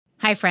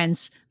Hi,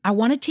 friends. I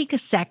want to take a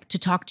sec to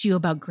talk to you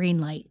about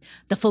Greenlight,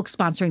 the folks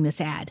sponsoring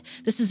this ad.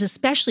 This is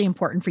especially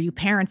important for you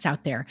parents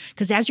out there,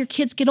 because as your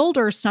kids get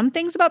older, some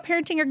things about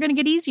parenting are going to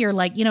get easier,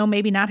 like,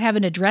 maybe not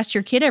having to dress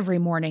your kid every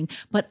morning,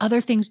 but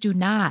other things do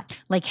not,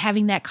 like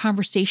having that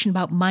conversation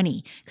about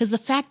money. Because the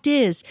fact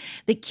is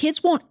that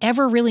kids won't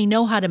ever really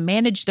know how to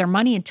manage their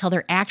money until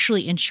they're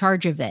actually in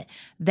charge of it.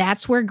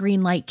 That's where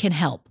Greenlight can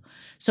help.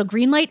 So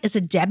Greenlight is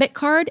a debit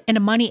card and a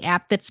money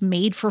app that's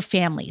made for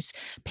families.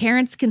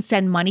 Parents can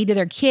send money to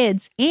their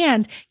kids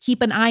and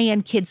keep an eye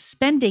on kids'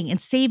 spending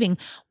and saving,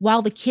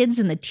 while the kids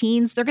and the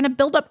teens, they're going to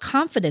build up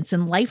confidence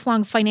and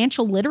lifelong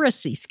financial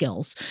literacy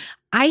skills.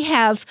 I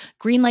have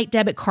Greenlight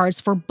debit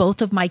cards for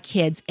both of my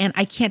kids, and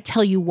I can't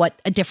tell you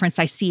what a difference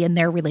I see in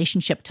their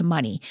relationship to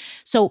money.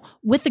 So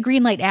with the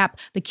Greenlight app,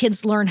 the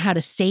kids learn how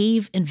to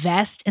save,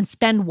 invest, and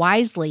spend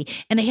wisely,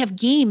 and they have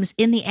games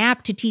in the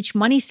app to teach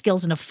money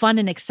skills in a fun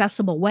and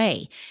accessible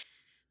way.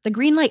 The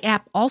Greenlight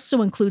app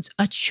also includes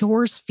a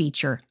chores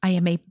feature. I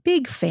am a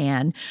big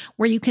fan,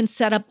 where you can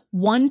set up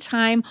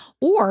one-time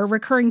or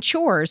recurring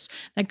chores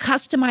that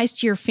customize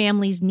to your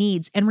family's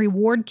needs and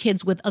reward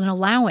kids with an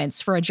allowance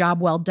for a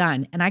job well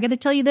done. And I got to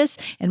tell you this,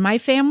 in my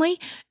family,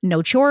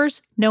 no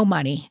chores, no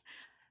money.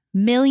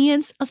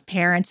 Millions of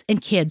parents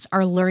and kids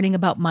are learning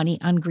about money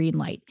on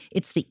Greenlight.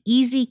 It's the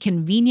easy,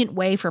 convenient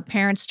way for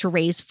parents to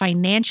raise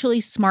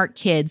financially smart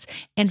kids,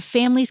 and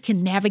families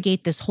can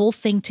navigate this whole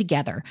thing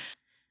together.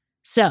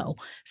 So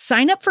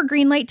sign up for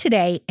Greenlight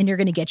today, and you're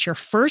going to get your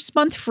first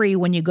month free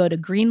when you go to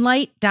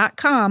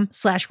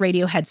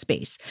greenlight.com/Radio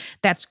Headspace.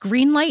 That's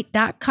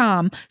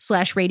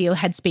greenlight.com/Radio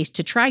Headspace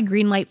to try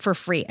Greenlight for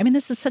free. I mean,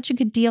 this is such a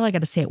good deal. I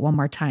got to say it one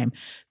more time.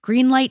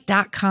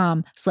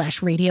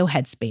 Greenlight.com/Radio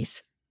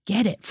Headspace.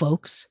 Get it,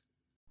 folks.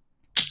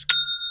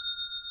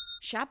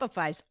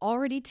 Shopify's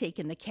already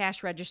taken the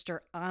cash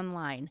register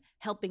online,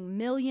 helping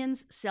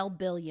millions sell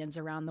billions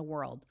around the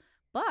world.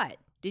 But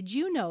did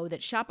you know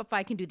that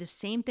Shopify can do the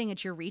same thing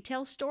at your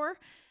retail store?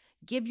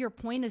 Give your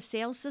point of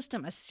sale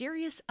system a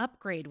serious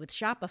upgrade with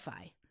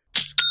Shopify.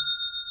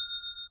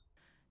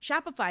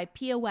 Shopify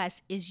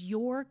POS is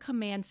your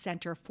command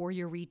center for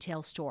your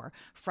retail store.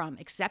 From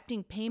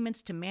accepting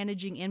payments to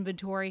managing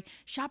inventory,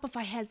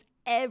 Shopify has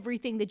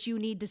everything that you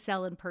need to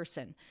sell in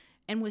person.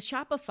 And with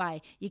Shopify,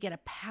 you get a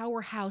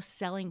powerhouse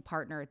selling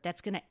partner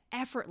that's going to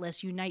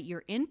effortlessly unite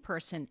your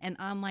in-person and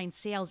online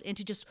sales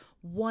into just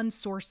one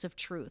source of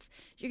truth.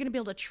 You're going to be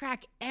able to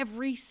track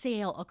every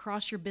sale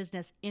across your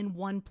business in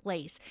one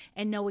place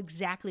and know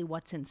exactly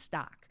what's in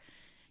stock.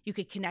 You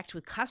could connect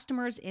with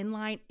customers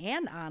inline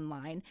and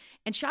online.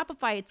 And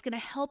Shopify, it's going to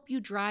help you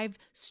drive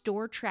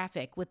store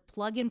traffic with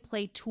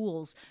plug-and-play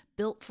tools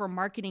built for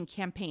marketing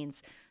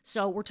campaigns.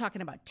 So we're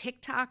talking about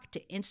TikTok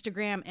to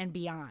Instagram and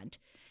beyond.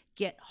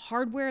 Get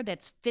hardware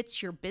that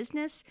fits your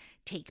business,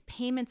 take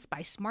payments by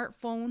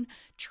smartphone,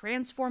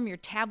 transform your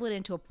tablet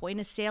into a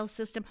point-of-sale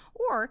system,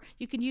 or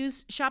you can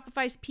use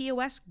Shopify's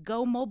POS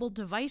Go mobile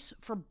device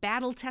for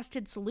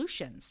battle-tested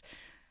solutions.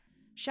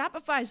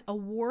 Shopify's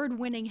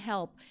award-winning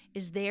help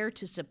is there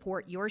to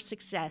support your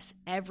success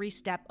every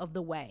step of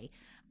the way.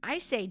 I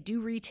say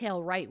do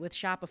retail right with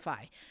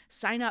Shopify.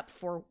 Sign up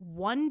for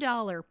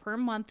 $1 per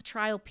month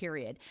trial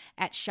period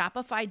at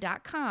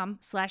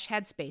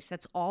shopify.com/headspace.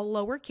 That's all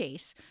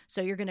lowercase.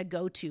 So you're going to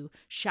go to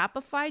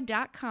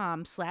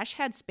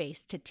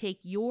shopify.com/headspace to take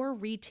your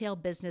retail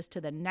business to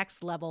the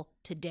next level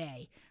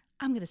today.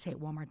 I'm going to say it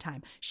one more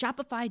time.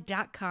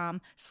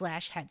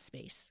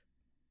 Shopify.com/headspace.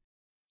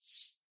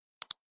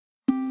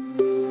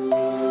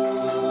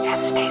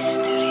 Headspace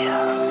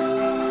Studios.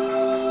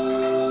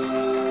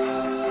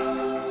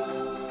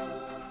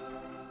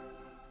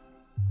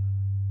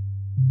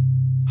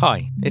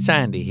 Hi, it's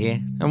Andy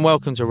here, and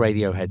welcome to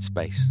Radio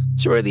Headspace.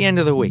 So we're at the end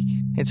of the week.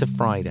 It's a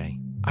Friday.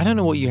 I don't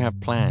know what you have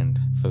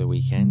planned for the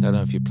weekend. I don't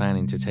know if you're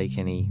planning to take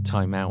any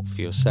time out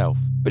for yourself.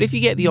 But if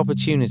you get the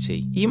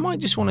opportunity, you might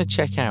just want to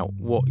check out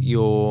what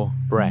your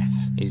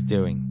breath is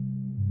doing.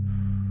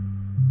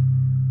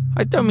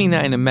 I don't mean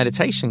that in a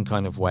meditation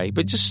kind of way,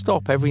 but just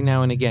stop every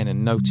now and again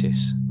and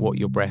notice what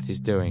your breath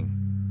is doing.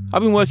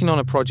 I've been working on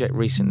a project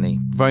recently,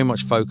 very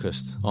much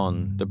focused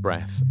on the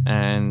breath,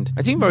 and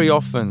I think very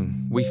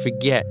often we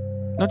forget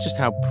not just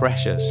how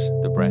precious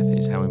the breath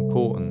is, how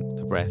important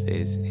the breath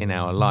is in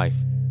our life,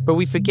 but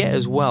we forget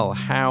as well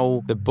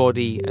how the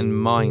body and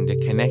mind are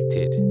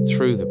connected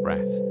through the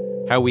breath,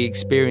 how we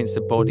experience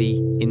the body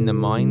in the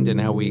mind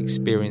and how we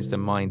experience the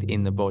mind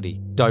in the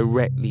body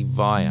directly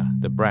via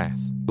the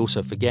breath. We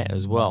also forget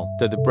as well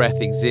that the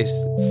breath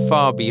exists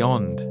far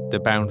beyond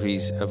the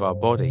boundaries of our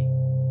body.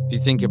 If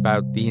you think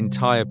about the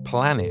entire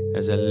planet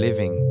as a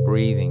living,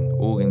 breathing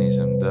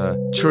organism, the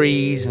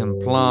trees and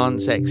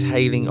plants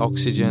exhaling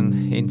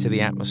oxygen into the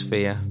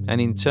atmosphere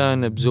and in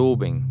turn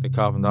absorbing the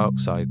carbon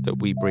dioxide that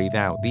we breathe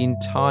out, the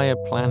entire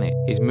planet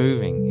is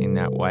moving in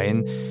that way.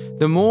 And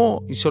the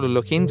more you sort of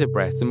look into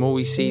breath, the more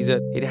we see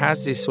that it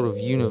has this sort of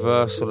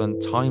universal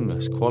and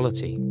timeless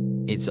quality.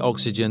 It's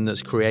oxygen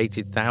that's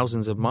created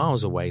thousands of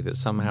miles away that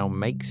somehow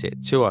makes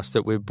it to us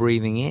that we're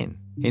breathing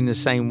in the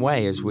same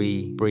way as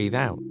we breathe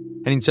out.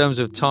 And in terms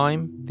of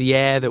time, the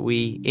air that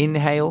we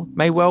inhale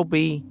may well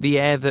be the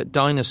air that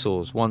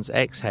dinosaurs once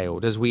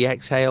exhaled. As we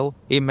exhale,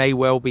 it may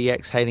well be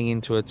exhaling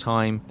into a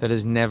time that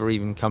has never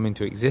even come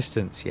into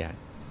existence yet.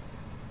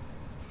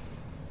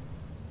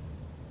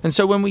 And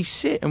so when we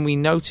sit and we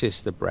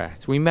notice the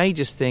breath, we may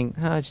just think,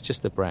 it's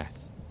just the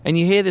breath. And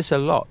you hear this a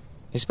lot,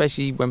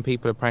 especially when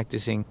people are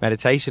practicing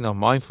meditation or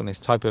mindfulness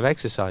type of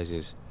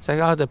exercises. It's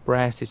like, the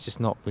breath is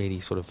just not really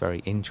sort of very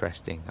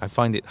interesting. I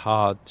find it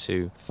hard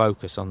to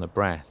focus on the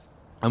breath.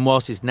 And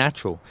whilst it's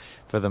natural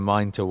for the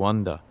mind to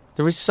wander,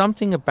 there is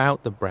something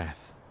about the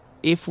breath.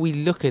 If we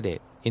look at it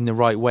in the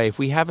right way, if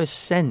we have a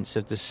sense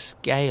of the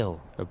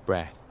scale of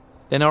breath,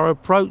 then our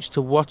approach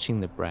to watching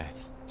the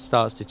breath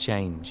starts to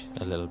change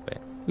a little bit.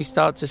 We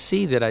start to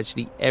see that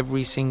actually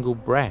every single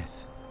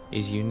breath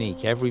is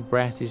unique. Every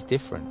breath is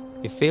different.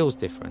 It feels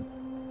different.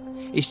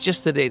 It's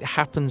just that it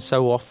happens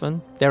so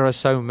often. There are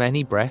so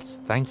many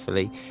breaths,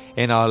 thankfully,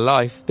 in our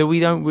life that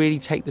we don't really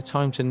take the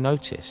time to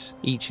notice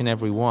each and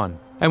every one.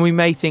 And we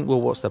may think,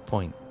 well, what's the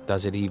point?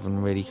 Does it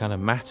even really kind of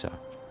matter?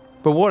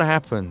 But what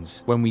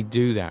happens when we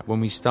do that, when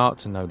we start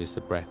to notice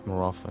the breath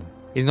more often,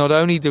 is not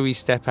only do we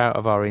step out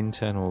of our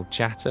internal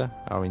chatter,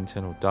 our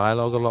internal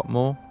dialogue a lot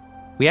more,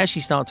 we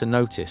actually start to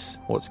notice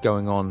what's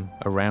going on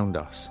around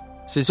us.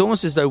 So it's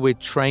almost as though we're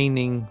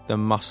training the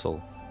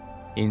muscle.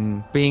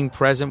 In being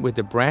present with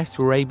the breath,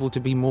 we're able to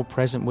be more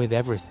present with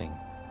everything.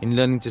 In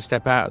learning to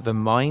step out of the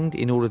mind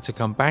in order to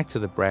come back to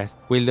the breath,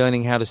 we're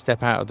learning how to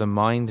step out of the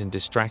mind and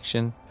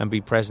distraction and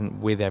be present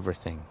with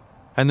everything.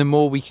 And the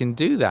more we can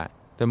do that,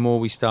 the more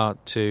we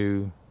start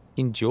to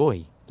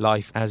enjoy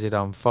life as it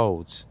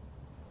unfolds.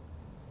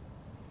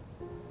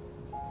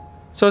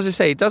 So as I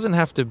say, it doesn't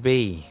have to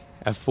be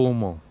a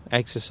formal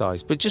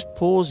exercise, but just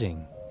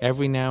pausing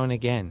every now and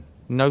again,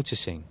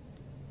 noticing.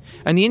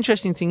 And the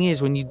interesting thing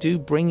is, when you do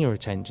bring your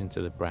attention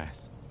to the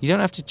breath, you don't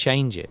have to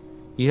change it.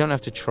 You don't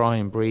have to try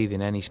and breathe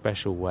in any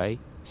special way.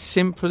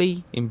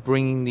 Simply in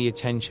bringing the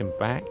attention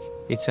back,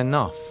 it's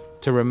enough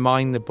to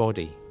remind the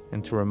body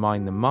and to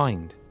remind the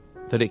mind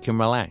that it can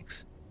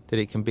relax, that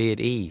it can be at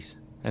ease,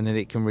 and that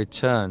it can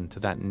return to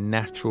that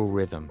natural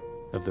rhythm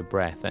of the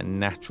breath, that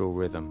natural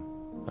rhythm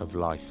of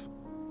life.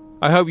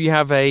 I hope you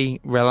have a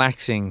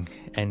relaxing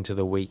end to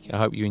the week. I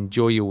hope you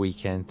enjoy your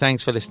weekend.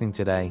 Thanks for listening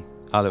today.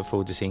 I look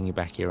forward to seeing you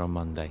back here on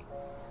Monday.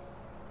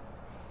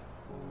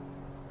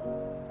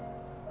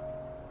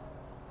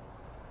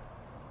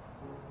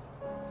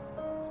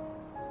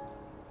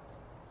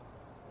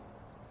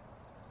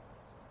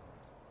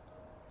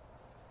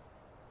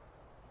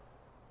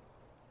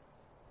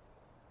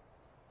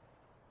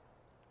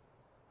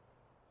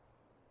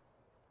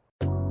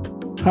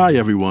 Hi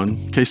everyone,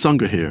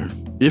 Kesunga here.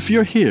 If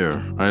you're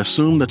here, I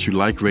assume that you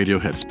like Radio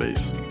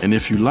Headspace. And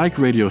if you like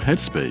Radio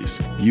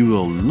Headspace, you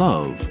will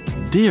love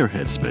Dear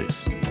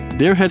Headspace.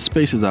 Dear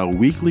Headspace is our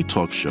weekly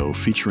talk show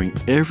featuring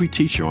every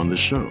teacher on the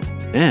show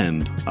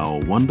and our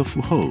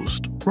wonderful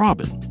host,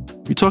 Robin.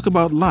 We talk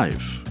about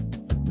life.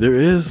 There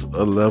is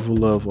a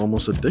level of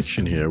almost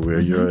addiction here where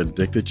you're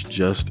addicted to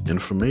just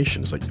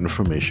information. It's like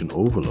information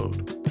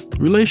overload.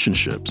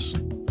 Relationships.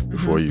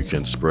 Before you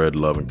can spread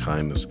love and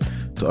kindness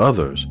to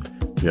others,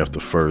 you have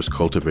to first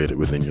cultivate it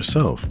within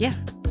yourself. Yeah.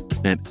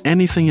 And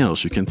anything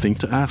else you can think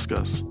to ask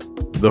us.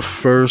 The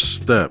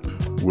first step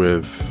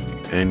with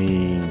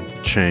any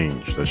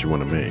change that you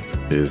want to make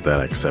is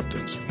that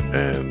acceptance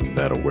and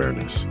that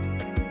awareness.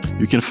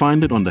 You can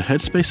find it on the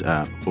Headspace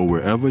app or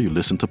wherever you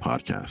listen to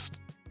podcasts.